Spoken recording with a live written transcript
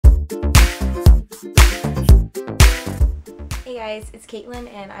Hey guys, it's Caitlin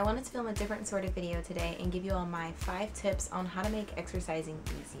and I wanted to film a different sort of video today and give you all my 5 tips on how to make exercising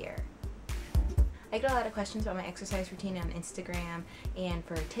easier. I get a lot of questions about my exercise routine on Instagram and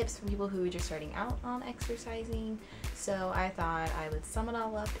for tips for people who are just starting out on exercising, so I thought I would sum it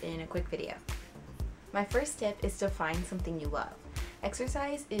all up in a quick video. My first tip is to find something you love.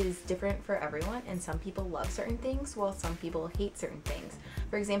 Exercise is different for everyone, and some people love certain things while some people hate certain things.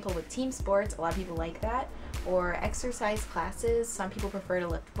 For example, with team sports, a lot of people like that, or exercise classes, some people prefer to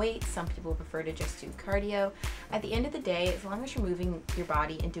lift weights, some people prefer to just do cardio. At the end of the day, as long as you're moving your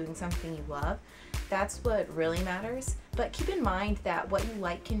body and doing something you love, that's what really matters. But keep in mind that what you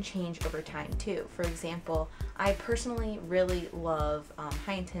like can change over time too. For example, I personally really love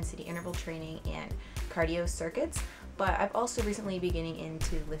high intensity interval training and cardio circuits, but I've also recently beginning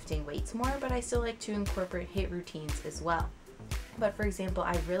into lifting weights more, but I still like to incorporate HIIT routines as well. But for example,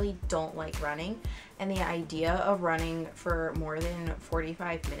 I really don't like running, and the idea of running for more than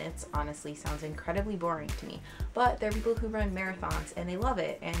 45 minutes honestly sounds incredibly boring to me. But there are people who run marathons and they love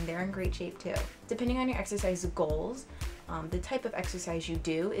it and they're in great shape too. Depending on your exercise goals, the type of exercise you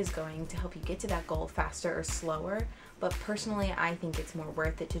do is going to help you get to that goal faster or slower, but personally I think it's more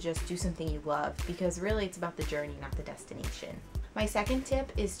worth it to just do something you love, because really it's about the journey, not the destination. My second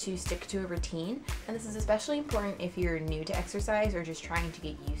tip is to stick to a routine, and this is especially important if you're new to exercise or just trying to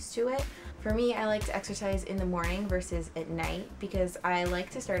get used to it. For me, I like to exercise in the morning versus at night because I like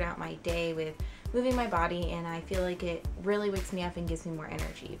to start out my day with moving my body, and I feel like it really wakes me up and gives me more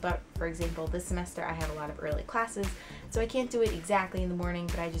energy. But for example, this semester I have a lot of early classes, so I can't do it exactly in the morning,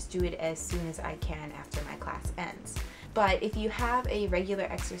 but I just do it as soon as I can after my class ends. But if you have a regular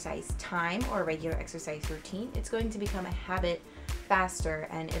exercise time or a regular exercise routine, it's going to become a habit faster,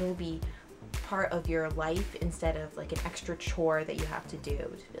 and it'll be part of your life instead of like an extra chore that you have to do.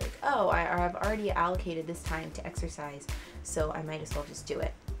 To be like, oh, I've already allocated this time to exercise, so I might as well just do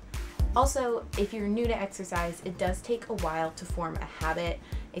it. Also, if you're new to exercise, it does take a while to form a habit.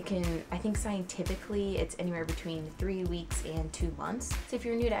 It can, I think scientifically, it's anywhere between 3 weeks and 2 months. So if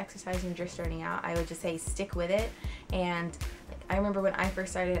you're new to exercising and just starting out, I would just say stick with it. And I remember when I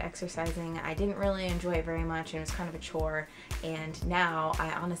first started exercising, I didn't really enjoy it very much, and it was kind of a chore. And now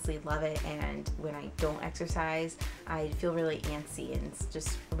I honestly love it, and when I don't exercise, I feel really antsy, and it's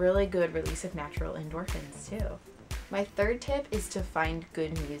just really good release of natural endorphins too. My third tip is to find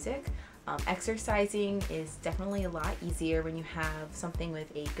good music. Exercising is definitely a lot easier when you have something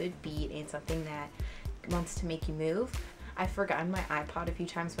with a good beat and something that wants to make you move. I've forgotten my iPod a few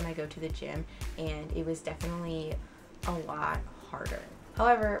times when I go to the gym, and it was definitely a lot harder.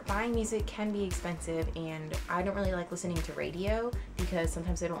 However, buying music can be expensive, and I don't really like listening to radio because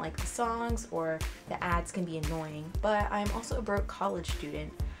sometimes I don't like the songs or the ads can be annoying. But I'm also a broke college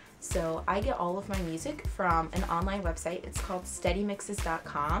student, so I get all of my music from an online website. It's called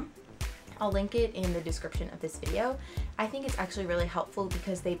steadymixes.com. I'll link it in the description of this video. I think it's actually really helpful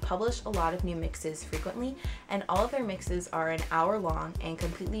because they publish a lot of new mixes frequently, and all of their mixes are an hour long and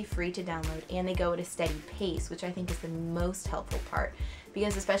completely free to download, and they go at a steady pace, which I think is the most helpful part.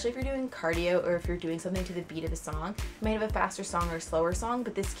 Because especially if you're doing cardio or if you're doing something to the beat of a song, you might have a faster song or a slower song,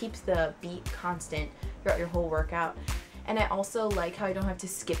 but this keeps the beat constant throughout your whole workout. And I also like how I don't have to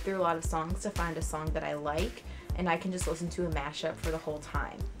skip through a lot of songs to find a song that I like, and I can just listen to a mashup for the whole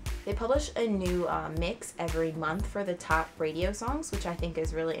time. They publish a new mix every month for the top radio songs, which I think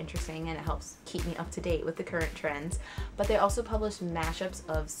is really interesting, and it helps keep me up to date with the current trends. But they also publish mashups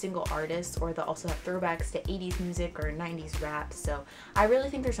of single artists, or they'll also have throwbacks to 80s music or 90s rap. So I really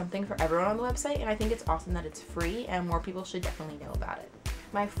think there's something for everyone on the website, and I think it's awesome that it's free, and more people should definitely know about it.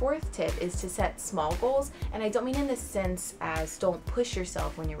 My fourth tip is to set small goals, and I don't mean in the sense as don't push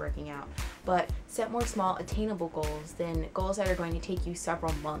yourself when you're working out, but set more small attainable goals than goals that are going to take you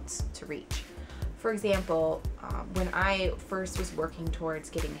several months to reach. For example, when I first was working towards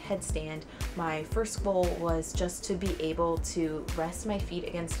getting a headstand, my first goal was just to be able to rest my feet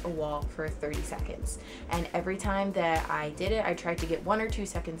against a wall for 30 seconds. And every time that I did it, I tried to get 1 or 2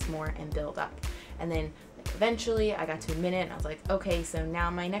 seconds more and build up. And then eventually I got to a minute, and I was like, okay, so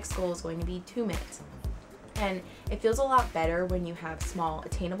now my next goal is going to be 2 minutes. And it feels a lot better when you have small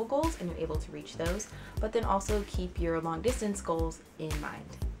attainable goals and you're able to reach those, but then also keep your long distance goals in mind.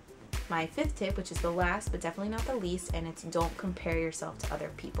 My fifth tip, which is the last but definitely not the least, and it's don't compare yourself to other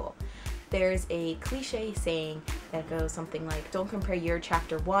people. There's a cliche saying that goes something like, don't compare your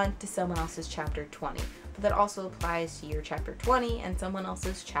chapter 1 to someone else's chapter 20. But that also applies to your chapter 20 and someone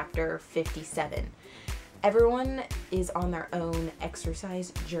else's chapter 57. Everyone is on their own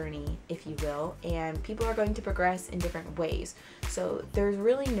exercise journey, if you will, and people are going to progress in different ways. So there's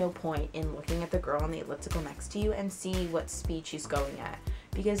really no point in looking at the girl on the elliptical next to you and see what speed she's going at,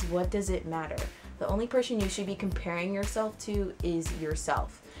 because what does it matter? The only person you should be comparing yourself to is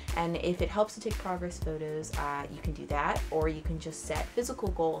yourself. And if it helps to take progress photos, you can do that, or you can just set physical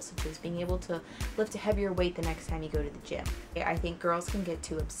goals, such as being able to lift a heavier weight the next time you go to the gym. I think girls can get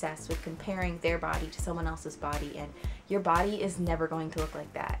too obsessed with comparing their body to someone else's body, and your body is never going to look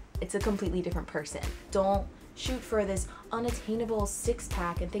like that. It's a completely different person. Don't shoot for this unattainable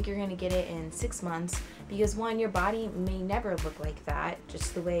six-pack and think you're going to get it in 6 months, because one, your body may never look like that,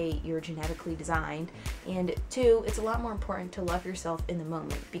 just the way you're genetically designed, and two, it's a lot more important to love yourself in the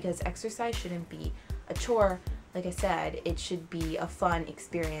moment, because exercise shouldn't be a chore. Like I said, it should be a fun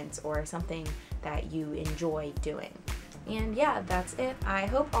experience or something that you enjoy doing. And yeah, that's it. I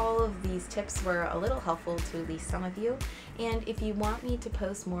hope all of these tips were a little helpful to at least some of you. And if you want me to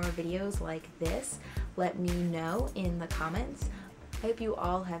post more videos like this, let me know in the comments. I hope you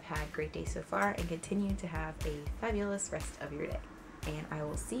all have had a great day so far and continue to have a fabulous rest of your day. And I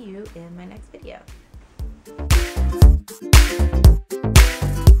will see you in my next video.